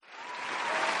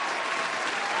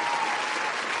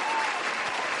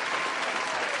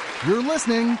You're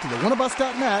listening to the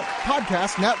oneofus.net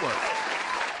podcast network.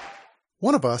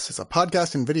 One of Us is a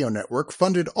podcast and video network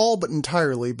funded all but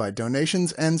entirely by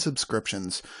donations and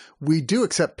subscriptions. We do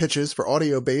accept pitches for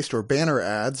audio-based or banner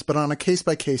ads, but on a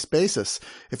case-by-case basis.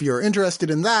 If you are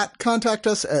interested in that, contact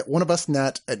us at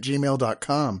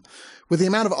oneofusnet@gmail.com. With the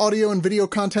amount of audio and video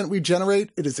content we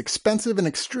generate, it is expensive and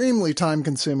extremely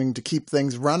time-consuming to keep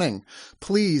things running.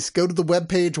 Please go to the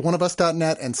webpage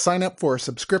oneofus.net and sign up for a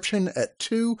subscription at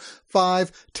 $2,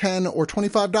 $5, $10, or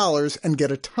 $25 and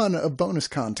get a ton of bonus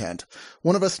content.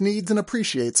 One of Us needs and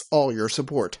appreciates all your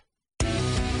support.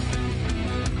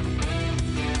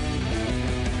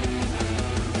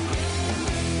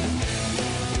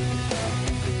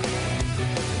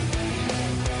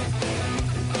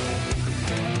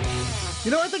 You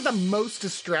know, I think the most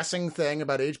distressing thing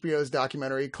about HBO's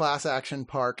documentary Class Action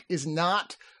Park is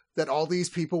not that all these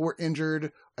people were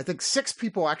injured. I think 6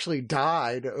 people actually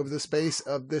died over the space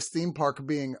of this theme park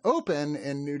being open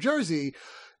in New Jersey.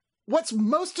 What's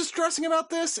most distressing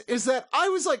about this is that I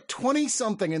was like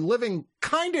 20-something and living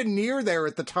kind of near there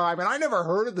at the time, and I never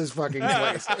heard of this fucking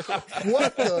place.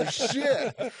 What the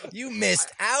shit? You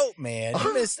missed out, man.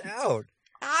 You missed out.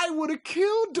 I would have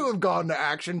killed to have gone to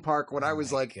Action Park when I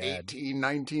was like 18,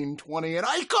 19, 20, and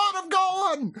I could have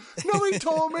gone. Nobody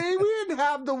told me. We didn't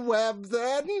have the web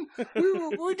then.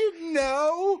 We didn't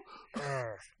know.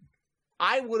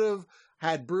 I would have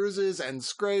had bruises and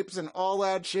scrapes and all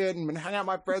that shit and been hanging out with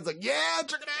my friends like, yeah,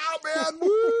 check it out, man.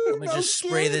 Woo, Let me just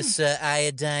spray this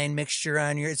iodine mixture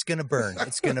on you. It's going to burn.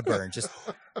 It's going to burn. Just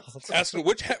ask me,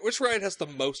 which ride has the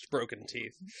most broken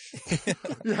teeth?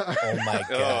 Yeah. Oh, my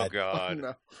God. Oh, God.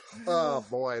 No. Oh,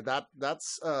 boy.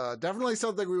 That's definitely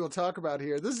something we will talk about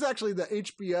here. This is actually the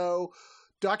HBO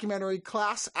documentary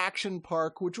Class Action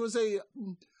Park, which was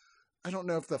I don't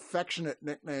know if the affectionate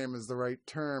nickname is the right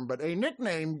term, but a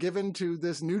nickname given to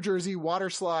this New Jersey water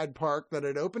slide park that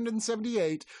had opened in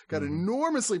 78, got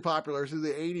enormously popular through the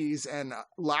 80s, and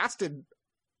lasted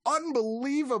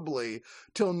unbelievably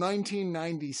till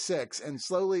 1996, and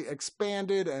slowly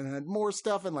expanded and had more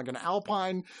stuff in like an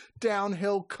alpine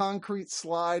downhill concrete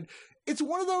slide. It's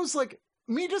one of those, like,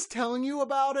 me just telling you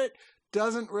about it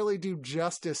doesn't really do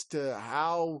justice to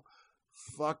how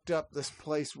fucked up this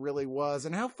place really was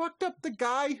and how fucked up the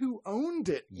guy who owned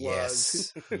it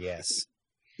was. Yes. Yes.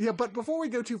 Yeah, but before we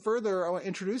go too further, I want to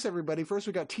introduce everybody. First,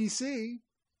 we got TC.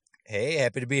 Hey,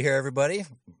 happy to be here, everybody.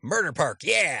 Murder Park,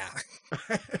 yeah.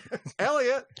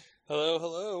 Elliot. Hello,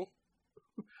 hello.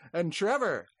 And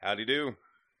Trevor. Howdy do.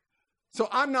 So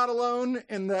I'm not alone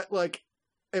in that, like,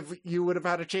 if you would have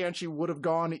had a chance, you would have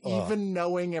gone, even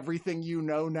knowing everything you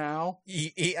know now.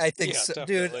 I think so.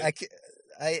 Definitely. Dude,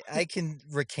 I can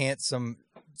recant some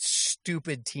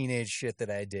stupid teenage shit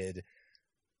that I did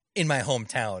in my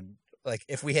hometown. Like,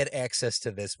 if we had access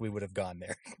to this, we would have gone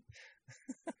there.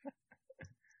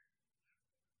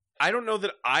 I don't know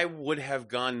that I would have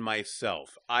gone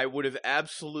myself. I would have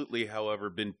absolutely, however,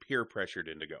 been peer pressured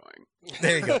into going.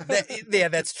 There you go. Yeah,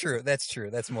 that's true. That's true.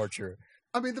 That's more true.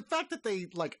 I mean, the fact that they,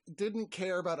 like, didn't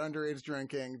care about underage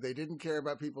drinking, they didn't care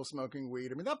about people smoking weed.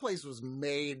 I mean, that place was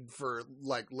made for,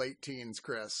 like, late teens,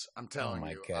 Chris. I'm telling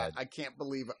you. God. I can't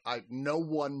believe no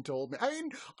one told me. I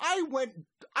mean,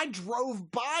 I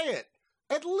drove by it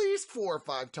at least 4 or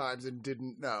 5 times and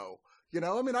didn't know. You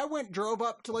know, I mean, drove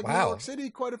up to, like, New York City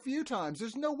quite a few times.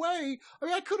 There's no way. I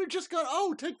mean, I could have just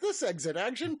gone, take this exit,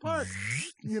 Action Park.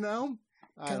 You know?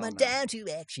 Come on down to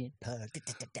Action Park.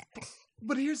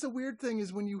 But here's the weird thing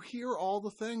is when you hear all the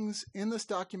things in this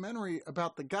documentary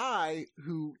about the guy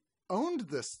who owned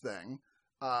this thing,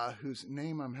 whose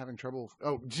name I'm having trouble.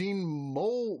 Gene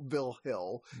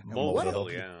Mulvihill.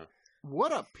 Mulvihill, yeah.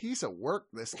 What a piece of work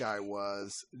this guy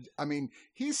was. I mean,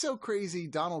 he's so crazy.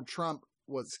 Donald Trump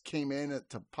came in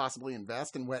to possibly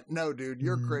invest and went, no, dude,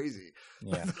 you're crazy.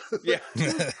 Yeah. Yeah.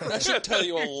 That should tell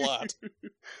you a lot.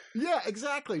 Yeah,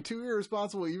 exactly. Too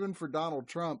irresponsible even for Donald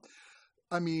Trump.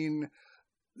 I mean,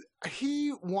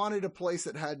 he wanted a place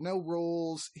that had no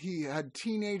rules. He had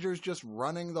teenagers just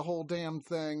running the whole damn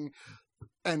thing.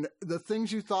 And the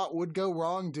things you thought would go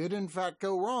wrong did in fact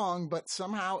go wrong, but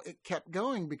somehow it kept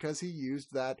going because he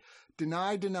used that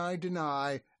deny,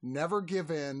 never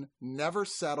give in, never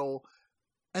settle.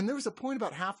 And there was a point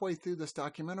about halfway through this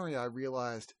documentary I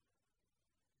realized,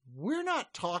 we're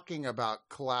not talking about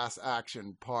Class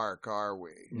Action Park, are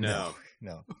we? No.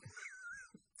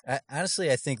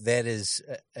 Honestly, I think that is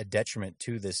a detriment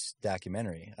to this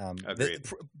documentary. Agreed.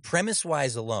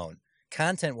 Premise-wise alone,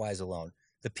 content-wise alone,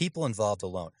 the people involved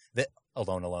alone,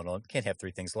 alone, can't have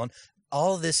 3 things alone.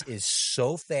 all of this is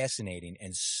so fascinating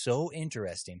and so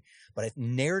interesting, but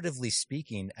narratively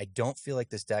speaking, I don't feel like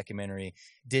this documentary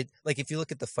did. Like, if you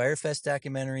look at the Firefest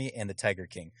documentary and the Tiger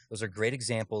King, those are great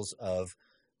examples of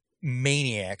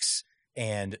maniacs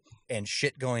and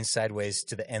shit going sideways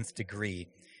to the nth degree.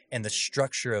 And the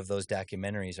structure of those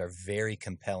documentaries are very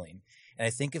compelling. And I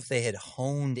think if they had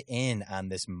honed in on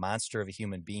this monster of a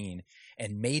human being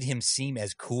and made him seem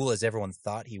as cool as everyone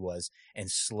thought he was and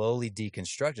slowly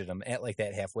deconstructed him at like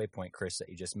that halfway point, Chris, that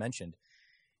you just mentioned,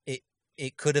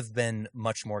 it could have been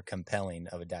much more compelling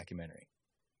of a documentary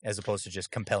as opposed to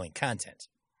just compelling content.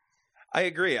 I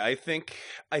agree. I think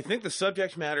the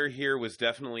subject matter here was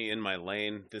definitely in my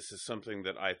lane. This is something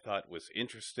that I thought was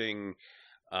interesting,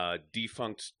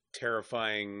 defunct,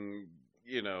 terrifying,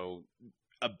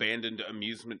 abandoned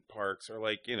amusement parks, or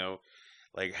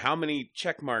like how many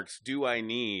check marks do I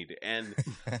need? And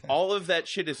all of that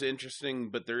shit is interesting,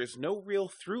 but there is no real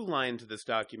through line to this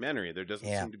documentary. There doesn't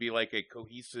seem to be like a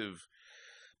cohesive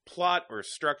plot or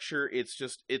structure.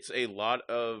 It's a lot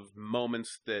of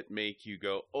moments that make you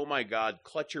go, oh my God,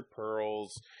 clutch your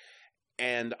pearls.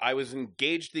 And I was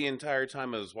engaged the entire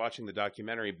time I was watching the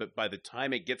documentary, but by the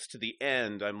time it gets to the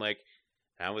end, I'm like,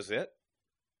 that was it?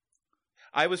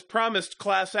 I was promised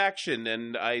class action,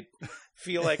 and I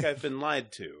feel like I've been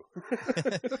lied to.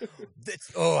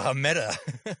 How meta.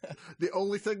 The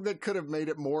only thing that could have made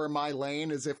it more in my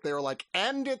lane is if they were like,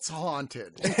 and it's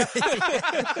haunted.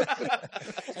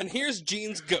 And here's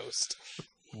Gene's ghost.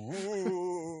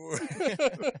 Ooh.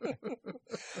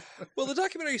 Well, the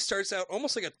documentary starts out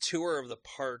almost like a tour of the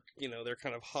park. They're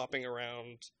kind of hopping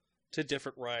around to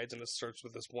different rides, and it starts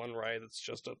with this one ride that's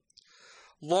just a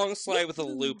long slide with a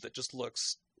loop that just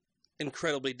looks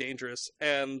incredibly dangerous.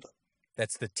 And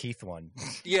that's the teeth one.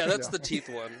 Yeah, that's the teeth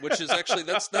one, which is actually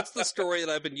that's the story that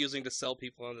I've been using to sell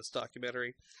people on this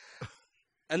documentary.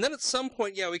 And then at some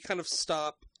point, we kind of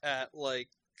stop at like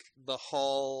the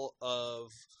hall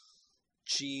of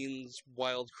Gene's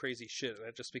wild, crazy shit, and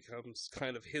it just becomes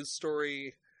kind of his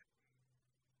story.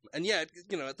 And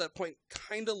at that point,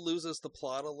 kind of loses the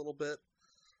plot a little bit.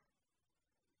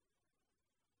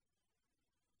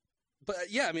 But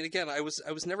again, I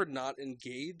was never not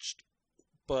engaged,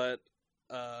 but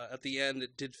at the end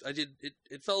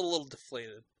it felt a little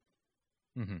deflated.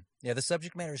 Mm-hmm. Yeah, the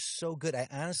subject matter is so good. I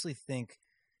honestly think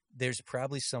there's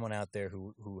probably someone out there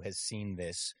who has seen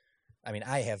this. I mean,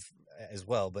 I have as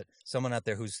well, but someone out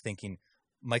there who's thinking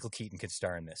Michael Keaton could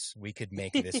star in this. We could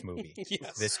make this movie.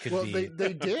 Yes. This could well, be.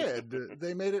 They did.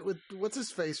 They made it with what's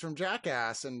his face from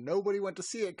Jackass, and nobody went to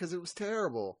see it because it was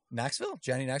terrible.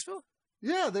 Johnny Knoxville.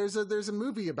 Yeah, there's a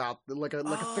movie about like a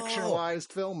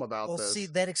fictionalized film about this. Well, see,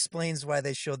 that explains why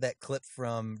they showed that clip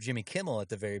from Jimmy Kimmel at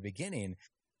the very beginning.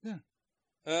 Yeah.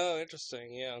 Oh,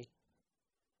 interesting. Yeah.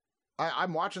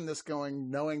 I'm watching this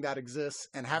knowing that exists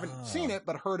and haven't seen it,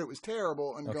 but heard it was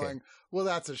terrible and going, well,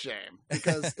 that's a shame.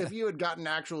 Because if you had gotten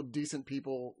actual decent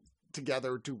people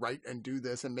together to write and do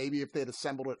this, and maybe if they'd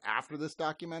assembled it after this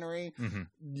documentary,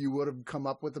 you would have come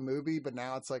up with a movie, but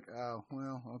now it's like, oh,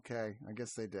 well, okay, I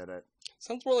guess they did it.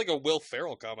 Sounds more like a Will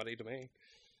Ferrell comedy to me.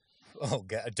 Oh,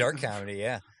 God, a dark comedy,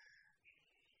 yeah.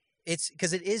 It's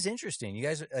because it is interesting. You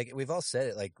guys, like we've all said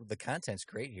it, like the content's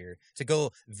great here. To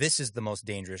go, this is the most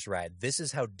dangerous ride. This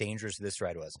is how dangerous this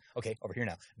ride was. Okay, over here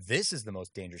now. This is the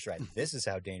most dangerous ride. This is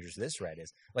how dangerous this ride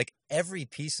is. Like every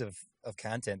piece of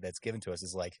content that's given to us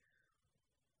is like,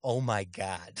 oh my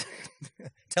God.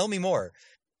 Tell me more.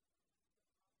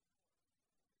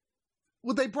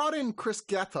 Well, they brought in Chris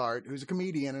Gethard, who's a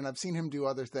comedian, and I've seen him do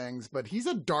other things, but he's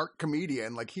a dark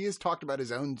comedian. Like, he has talked about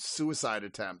his own suicide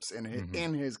attempts in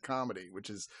his comedy,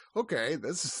 which is, okay,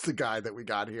 this is the guy that we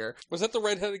got here. Was that the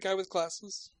redheaded guy with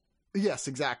glasses? Yes,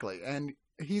 exactly. And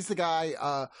he's the guy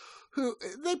who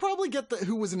they probably get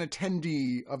who was an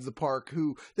attendee of the park,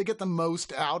 who they get the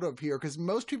most out of here, because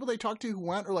most people they talk to who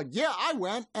went are like, yeah, I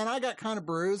went and I got kind of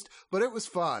bruised, but it was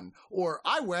fun. Or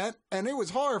I went and it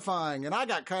was horrifying and I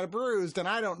got kind of bruised and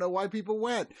I don't know why people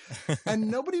went. And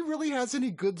nobody really has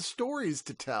any good stories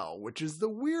to tell, which is the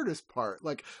weirdest part.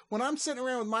 Like when I'm sitting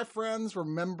around with my friends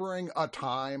remembering a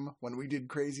time when we did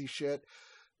crazy shit,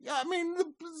 yeah, I mean, the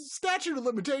statute of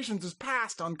limitations is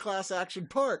passed on Class Action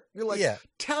Park. You're like,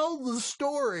 tell the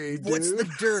story, dude. What's the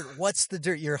dirt? What's the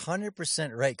dirt? You're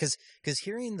 100% right. Because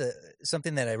hearing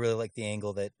something that I really like the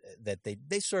angle that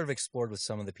they sort of explored with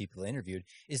some of the people they interviewed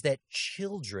is that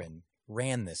children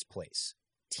ran this place.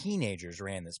 Teenagers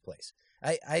ran this place.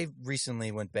 I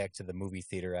recently went back to the movie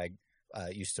theater I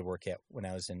used to work at when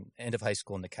I was in end of high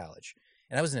school into college.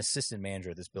 And I was an assistant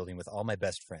manager of this building with all my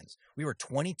best friends. We were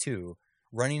 22.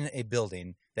 running a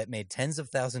building that made tens of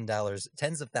thousands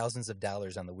of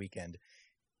dollars on the weekend.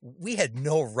 We had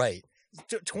no right.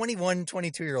 21,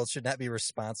 22-year-olds should not be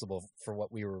responsible for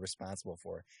what we were responsible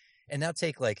for. And now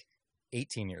take like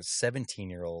 18-year-olds,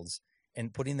 17-year-olds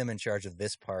and putting them in charge of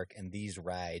this park and these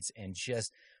rides, and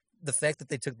just the fact that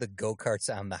they took the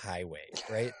go-karts on the highway,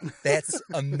 right? That's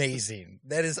amazing.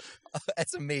 That's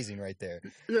amazing right there.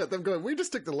 Yeah, them going, we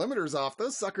just took the limiters off.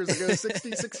 Those suckers are going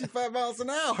 60, 65 miles an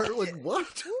hour. Like,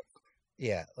 what?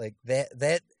 Yeah, like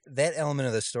that element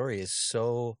of the story is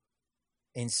so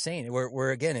insane.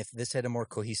 Where again, if this had a more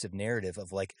cohesive narrative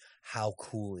of like, how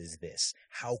cool is this?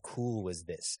 How cool was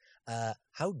this?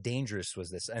 How dangerous was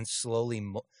this? And slowly,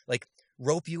 like,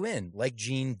 rope you in, like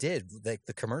Gene did, like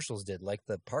the commercials did, like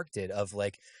the park did, of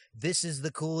like, this is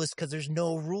the coolest because there's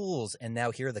no rules, and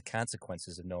now here are the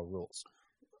consequences of no rules.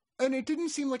 And it didn't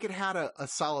seem like it had a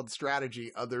solid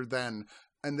strategy other than,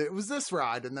 and it was this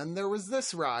ride, and then there was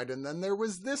this ride, and then there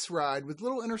was this ride with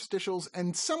little interstitials,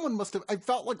 and someone must have, I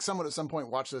felt like someone at some point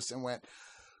watched this and went,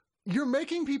 you're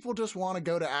making people just want to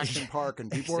go to Action Park,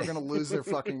 and people are going to lose their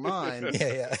fucking mind.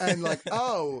 Yeah. And like,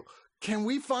 oh, can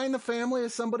we find the family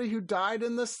of somebody who died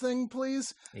in this thing,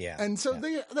 please? Yeah. And so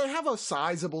they have a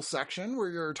sizable section where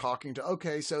you're talking to,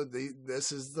 okay, so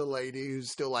this is the lady who's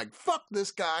still like, fuck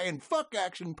this guy and fuck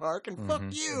Action Park and fuck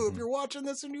you if you're watching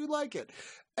this and you like it.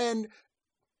 And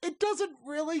it doesn't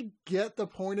really get the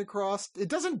point across. It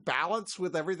doesn't balance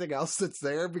with everything else that's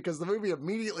there, because the movie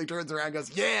immediately turns around and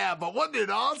goes, yeah, but wasn't it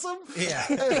awesome? Yeah.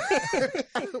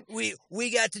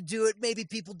 we got to do it. Maybe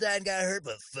people died and got hurt,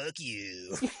 but fuck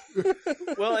you.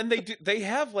 Well, and they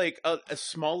have like a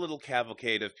small little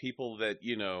cavalcade of people that,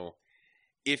 you know,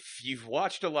 if you've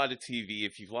watched a lot of TV,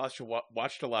 if you've watched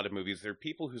a lot of movies, there are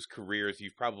people whose careers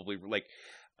you've probably, like,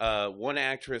 one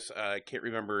actress, I can't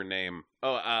remember her name.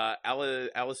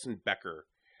 Alison Becker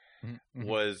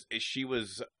was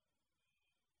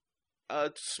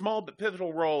a small but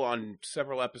pivotal role on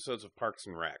several episodes of Parks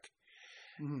and Rec.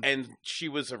 And she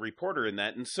was a reporter in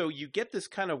that. And so you get this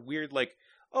kind of weird, like,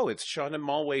 oh, it's Shauna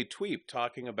Malwae-Tweep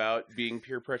talking about being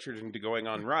peer pressured into going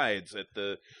on rides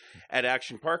at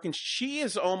Action Park. And she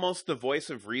is almost the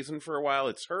voice of reason for a while.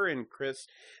 It's her and Chris.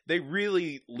 They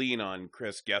really lean on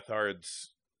Chris Gethard's.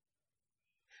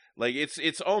 Like,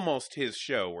 it's almost his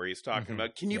show where he's talking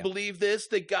about, can you believe this?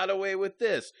 They got away with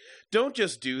this. Don't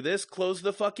just do this. Close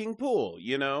the fucking pool,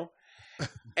 you know?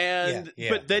 And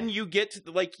but then you get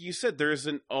to, like you said, there's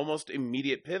an almost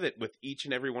immediate pivot with each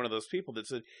and every one of those people that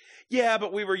said, yeah,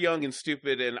 but we were young and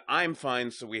stupid and I'm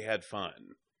fine, so we had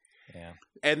fun. Yeah.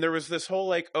 And there was this whole,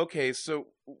 like, okay, so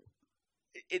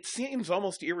it seems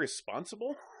almost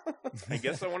irresponsible, I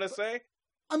guess I want to say.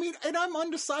 I mean, and I'm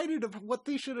undecided of what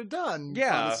they should have done,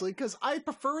 honestly, because I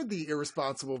prefer the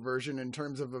irresponsible version in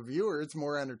terms of a viewer. It's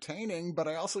more entertaining, but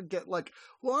I also get like,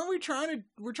 well, aren't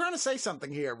we're trying to say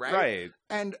something here, right? Right.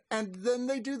 And then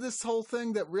they do this whole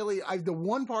thing that really, the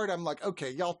one part I'm like,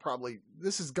 okay,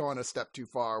 this is going a step too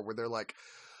far, where they're like,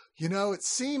 you know, it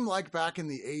seemed like back in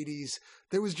the 80s,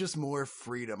 there was just more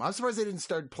freedom. I'm surprised they didn't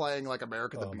start playing like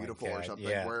America the Beautiful or something,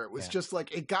 where it was just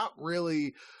like, it got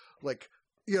really like,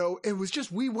 you know, it was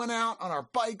just, we went out on our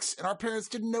bikes and our parents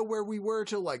didn't know where we were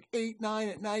till like 8, 9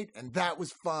 at night. And that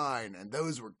was fine. And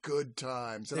those were good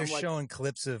times. And they're showing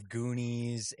clips of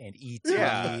Goonies and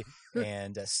E.T.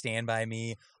 and Stand By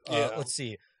Me. Let's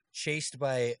see. Chased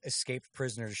by escaped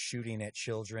prisoners shooting at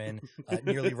children,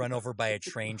 nearly run over by a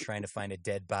train trying to find a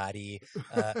dead body.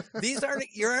 These aren't,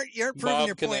 you aren't proving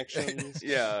your point.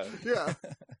 Yeah.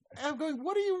 I'm going,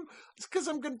 because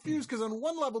I'm confused, because on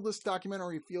one level, this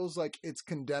documentary feels like it's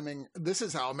condemning, this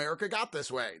is how America got this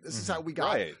way. This is how we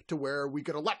got to where we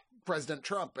could elect President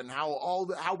Trump, and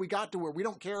how we got to where we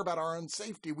don't care about our own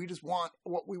safety. We just want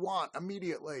what we want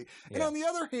immediately. Yeah. And on the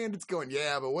other hand, it's going,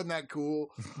 yeah, but wasn't that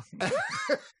cool?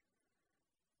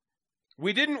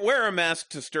 We didn't wear a mask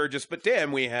to Sturgis, but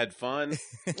damn, we had fun.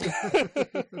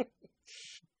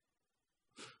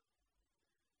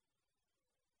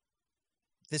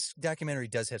 This documentary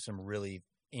does have some really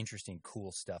interesting,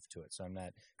 cool stuff to it. So I'm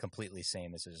not completely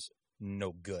saying this is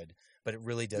no good, but it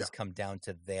really does come down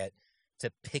to that,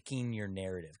 to picking your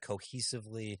narrative,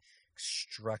 cohesively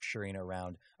structuring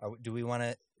around, do we want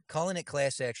to, calling it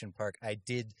Class Action Park, I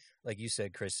did, like you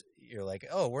said, Chris, you're like,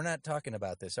 oh, we're not talking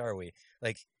about this, are we?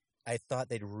 Like, I thought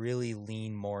they'd really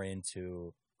lean more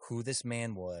into who this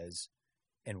man was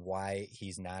and why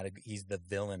he's the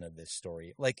villain of this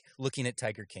story. Like looking at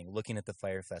Tiger King, looking at the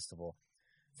Fire Festival.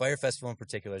 Fire Festival in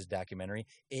particular is a documentary.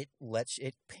 It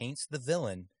paints the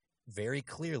villain very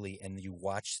clearly, and you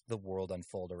watch the world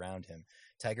unfold around him.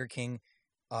 Tiger King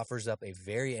offers up a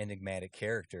very enigmatic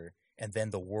character, and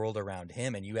then the world around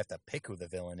him, and you have to pick who the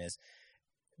villain is.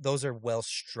 Those are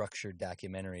well-structured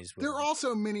documentaries. They're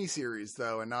also miniseries,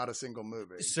 though, and not a single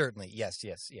movie. Certainly, yes,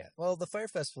 yeah. Well, the Fire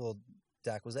Festival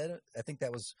doc, was that? I think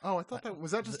that was... Oh, I thought that...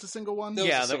 Was that just a single one?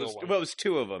 Yeah, that was... Well, it was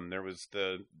two of them. There was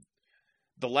the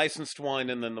licensed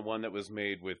one, and then the one that was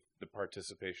made with the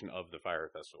participation of the Fire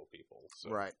Festival people.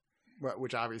 So. Right.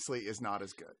 Which obviously is not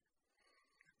as good.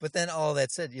 But then all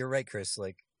that said, you're right, Chris.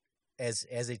 Like, as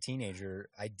a teenager,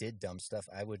 I did dumb stuff.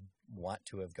 I would want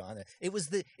to have gone there. It was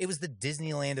the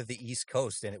Disneyland of the East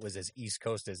Coast, and it was as East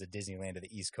Coast as a Disneyland of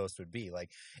the East Coast would be. Like,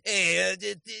 hey,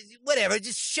 whatever,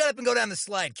 just shut up and go down the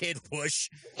slide, kid. Whoosh,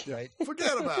 right?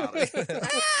 Forget about it.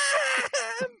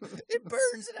 It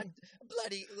burns, and I'm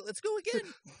bloody. Let's go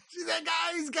again. See that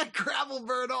guy? He's got gravel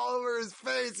burn all over his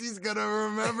face. He's gonna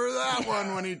remember that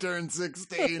one when he turns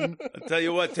 16. I'll tell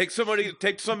you what. Take some of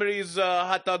these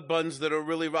hot dog buns that are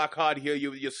really rock hard here.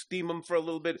 You steam them for a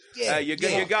little bit. Yeah, you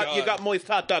got moist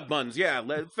hot dog buns. Yeah,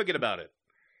 forget about it.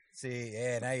 See,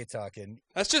 yeah, now you're talking.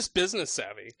 That's just business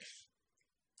savvy.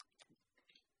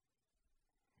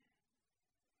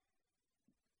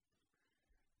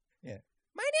 Yeah,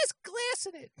 mine has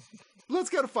glass in it. Let's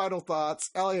go to final thoughts.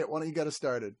 Elliot, why don't you get us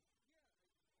started?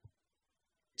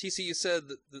 TC, you said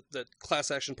that Class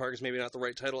Action Park is maybe not the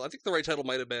right title. I think the right title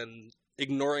might have been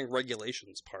Ignoring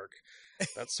Regulations Park.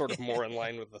 That's sort of more in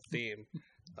line with the theme.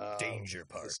 Danger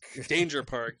Park. Danger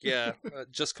Park, yeah.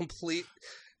 Just complete...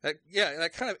 that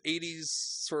kind of 80s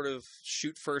sort of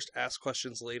shoot first, ask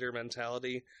questions later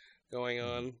mentality going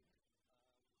on.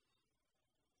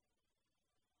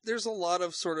 There's a lot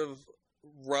of sort of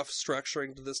rough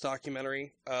structuring to this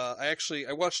documentary. I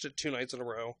watched it 2 nights in a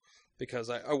row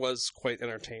because I was quite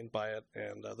entertained by it,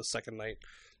 and the second night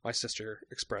my sister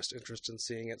expressed interest in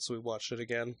seeing it, so we watched it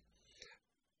again.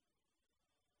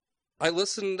 I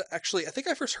think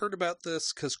I first heard about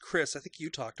this because Chris, I think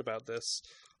you talked about this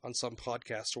on some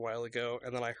podcast a while ago,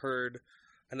 and then I heard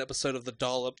an episode of The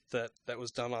Dollop that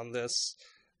was done on this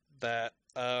that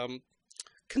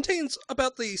contains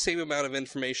about the same amount of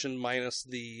information minus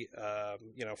the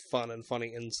fun and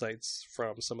funny insights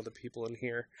from some of the people in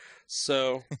here.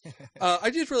 So I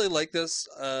did really like this.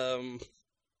 I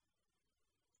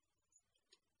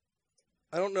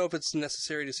don't know if it's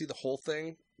necessary to see the whole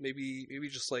thing. Maybe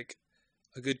just like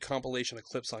a good compilation of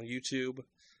clips on YouTube,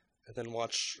 and then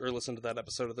watch or listen to that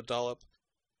episode of The Dollop.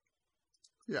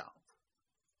 Yeah.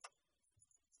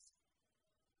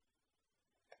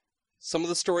 Some of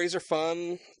the stories are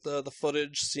fun. The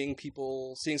footage, seeing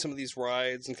some of these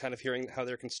rides and kind of hearing how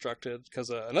they're constructed. Because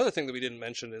another thing that we didn't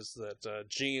mention is that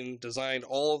Gene designed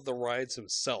all of the rides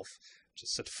himself.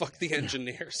 Just said, fuck the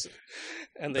engineers.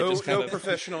 And they just kind no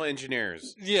professional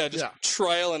engineers. Yeah, just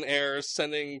trial and error,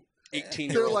 sending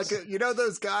 18-year-olds. They're like,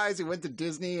 those guys who went to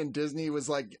Disney and Disney was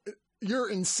like,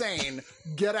 you're insane.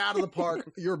 Get out of the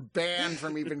park. You're banned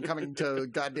from even coming to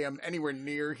goddamn anywhere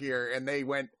near here. And they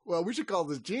went, well, we should call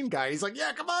this Gene guy. He's like,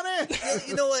 yeah, come on in.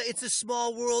 You know what? It's a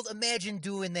small world. Imagine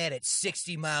doing that at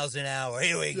 60 miles an hour.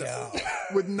 Here we go.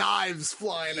 With knives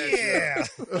flying at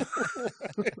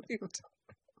you.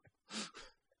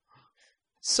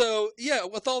 So, yeah,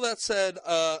 with all that said,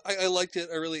 I liked it.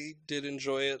 I really did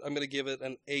enjoy it. I'm going to give it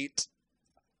an 8.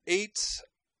 8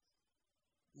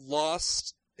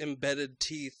 lost embedded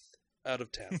teeth out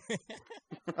of 10.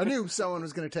 I knew someone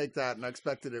was going to take that, and I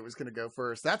expected it was going to go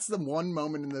first. That's the one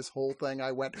moment in this whole thing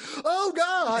I went, oh,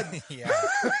 God! Yeah.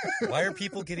 Why are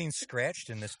people getting scratched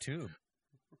in this tube?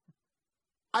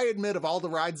 I admit, of all the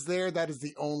rides there, that is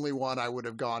the only one I would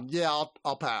have gone, yeah,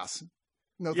 I'll pass.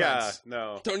 No thanks. Yeah,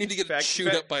 no. Don't need to get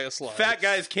chewed up by a slide. Fat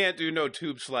guys can't do no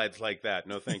tube slides like that.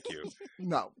 No, thank you.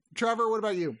 No. Trevor, what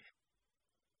about you?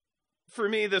 For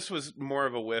me, this was more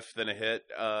of a whiff than a hit.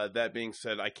 That being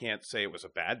said, I can't say it was a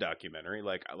bad documentary.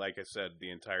 Like I said, the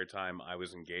entire time I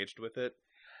was engaged with it.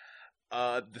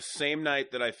 The same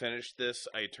night that I finished this,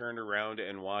 I turned around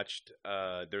and watched,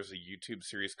 there's a YouTube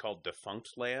series called Defunct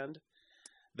Land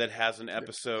that has an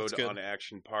episode on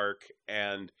Action Park,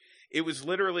 and it was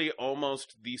literally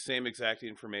almost the same exact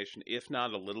information, if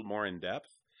not a little more in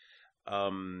depth.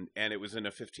 And it was in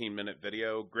a 15-minute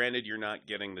video. Granted, you're not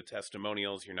getting the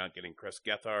testimonials, you're not getting Chris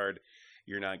Gethard,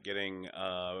 you're not getting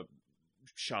Shauna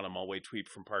Mulway tweet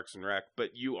from Parks and Rec,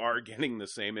 but you are getting the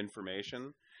same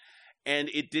information. And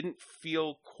it didn't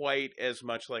feel quite as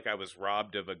much like I was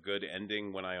robbed of a good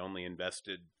ending when I only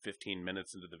invested 15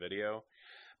 minutes into the video.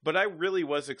 But I really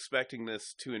was expecting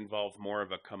this to involve more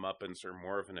of a comeuppance or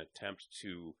more of an attempt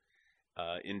to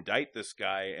indict this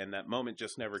guy, and that moment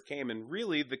just never came. And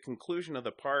really, the conclusion of the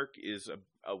park is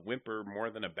a whimper more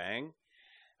than a bang.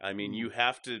 I mean, you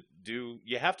have to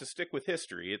stick with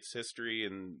history. It's history,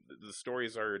 and the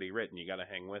story's already written. You got to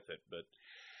hang with it. But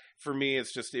for me,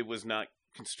 it was not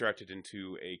constructed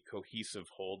into a cohesive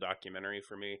whole documentary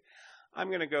for me. I'm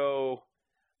going to go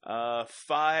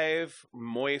 5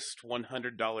 moist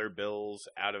 $100 bills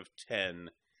out of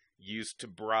 10 used to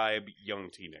bribe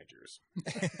young teenagers.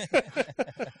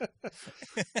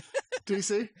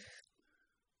 DC?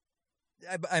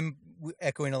 I'm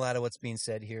echoing a lot of what's being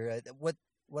said here.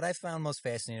 What I found most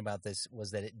fascinating about this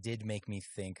was that it did make me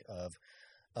think of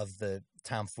the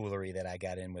tomfoolery that I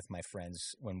got in with my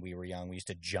friends when we were young. We used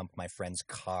to jump my friend's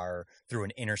car through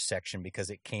an intersection because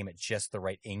it came at just the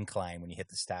right incline when you hit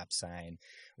the stop sign.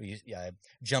 We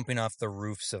jumping off the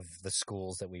roofs of the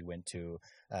schools that we went to.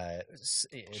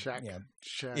 Check.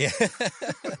 Yeah.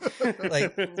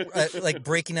 like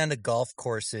breaking onto golf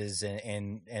courses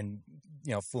and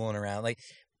fooling around. Like,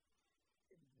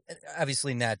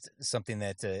 obviously not something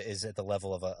that is at the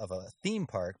level of a theme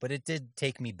park, but it did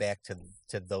take me back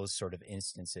to those sort of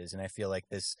instances. And I feel like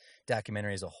this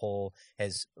documentary as a whole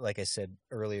has, like I said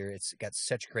earlier, it's got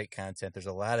such great content. There's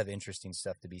a lot of interesting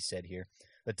stuff to be said here,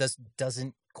 but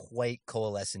doesn't quite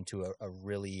coalesce into a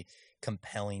really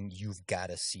compelling, you've got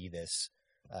to see this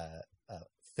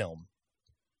film.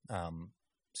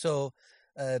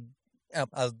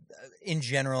 In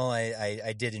general,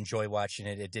 I did enjoy watching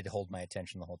it. It did hold my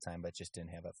attention the whole time, but just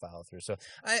didn't have a follow through. So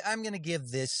I'm going to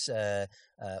give this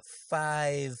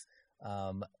 5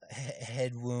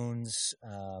 head wounds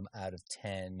out of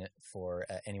 10 for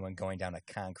anyone going down a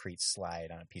concrete slide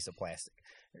on a piece of plastic.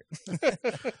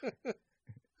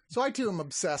 So I too am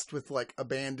obsessed with like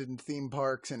abandoned theme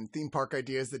parks and theme park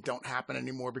ideas that don't happen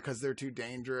anymore because they're too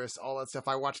dangerous. All that stuff.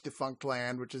 I watch Defunct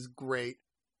Land, which is great.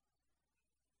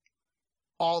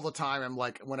 All the time, I'm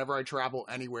like, whenever I travel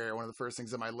anywhere, one of the first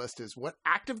things on my list is what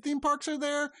active theme parks are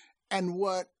there and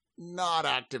what not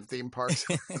active theme parks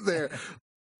are there.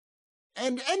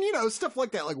 And stuff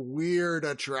like that, like weird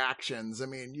attractions. I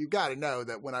mean, you got to know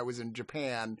that when I was in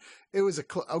Japan, it was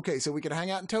okay, so we could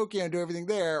hang out in Tokyo and do everything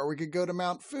there, or we could go to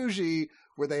Mount Fuji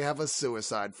where they have a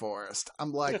suicide forest.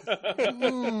 I'm like,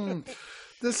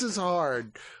 this is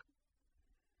hard.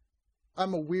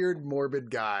 I'm a weird,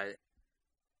 morbid guy.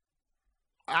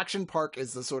 Action Park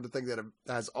is the sort of thing that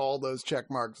has all those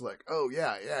check marks like, oh,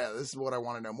 yeah, this is what I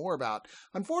want to know more about.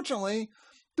 Unfortunately,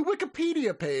 the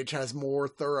Wikipedia page has more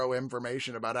thorough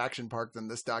information about Action Park than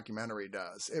this documentary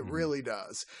does. It really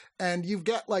does. And you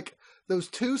get like those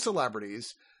 2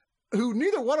 celebrities who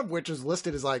neither one of which is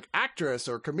listed as like actress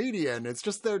or comedian. It's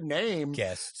just their name.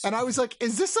 Guests. And I was like,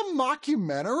 is this a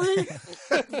mockumentary?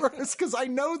 At first, because I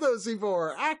know those people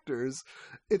are actors.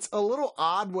 It's a little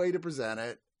odd way to present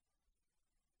it.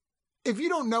 If you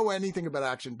don't know anything about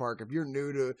Action Park, if you're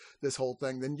new to this whole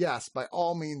thing, then yes, by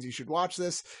all means, you should watch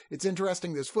this. It's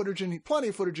interesting. There's plenty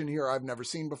of footage in here I've never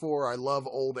seen before. I love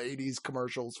old 80s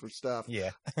commercials for stuff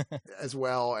as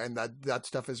well, and that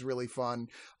stuff is really fun.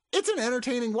 It's an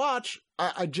entertaining watch.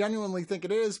 I genuinely think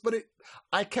it is, but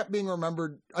I kept being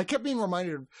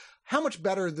reminded of how much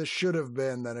better this should have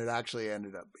been than it actually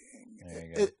ended up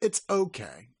being. It's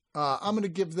okay. I'm going to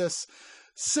give this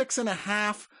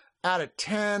 6.5 out of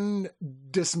 10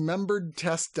 dismembered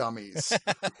test dummies.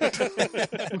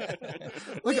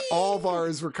 Like all of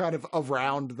ours were kind of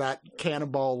around that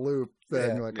cannonball loop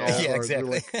thing. Yeah, like all of ours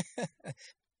exactly.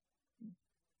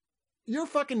 You're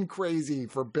fucking crazy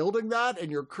for building that,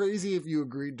 and you're crazy if you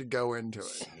agreed to go into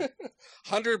it.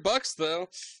 $100 though.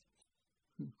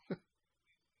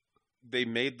 They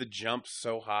made the jump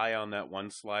so high on that one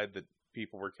slide that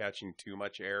people were catching too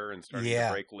much air and starting to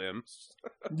break limbs.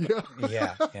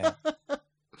 Yeah.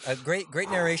 Great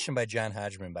narration by John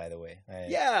Hodgman, by the way.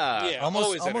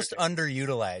 Almost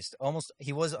underutilized.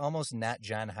 He was almost not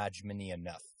John Hodgman-y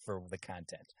enough for the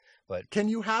content. But can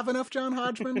you have enough John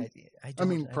Hodgman? I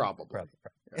mean, probably.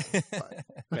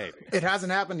 Maybe it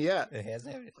hasn't happened yet. It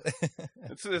hasn't happened.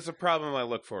 It's a problem I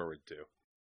look forward to.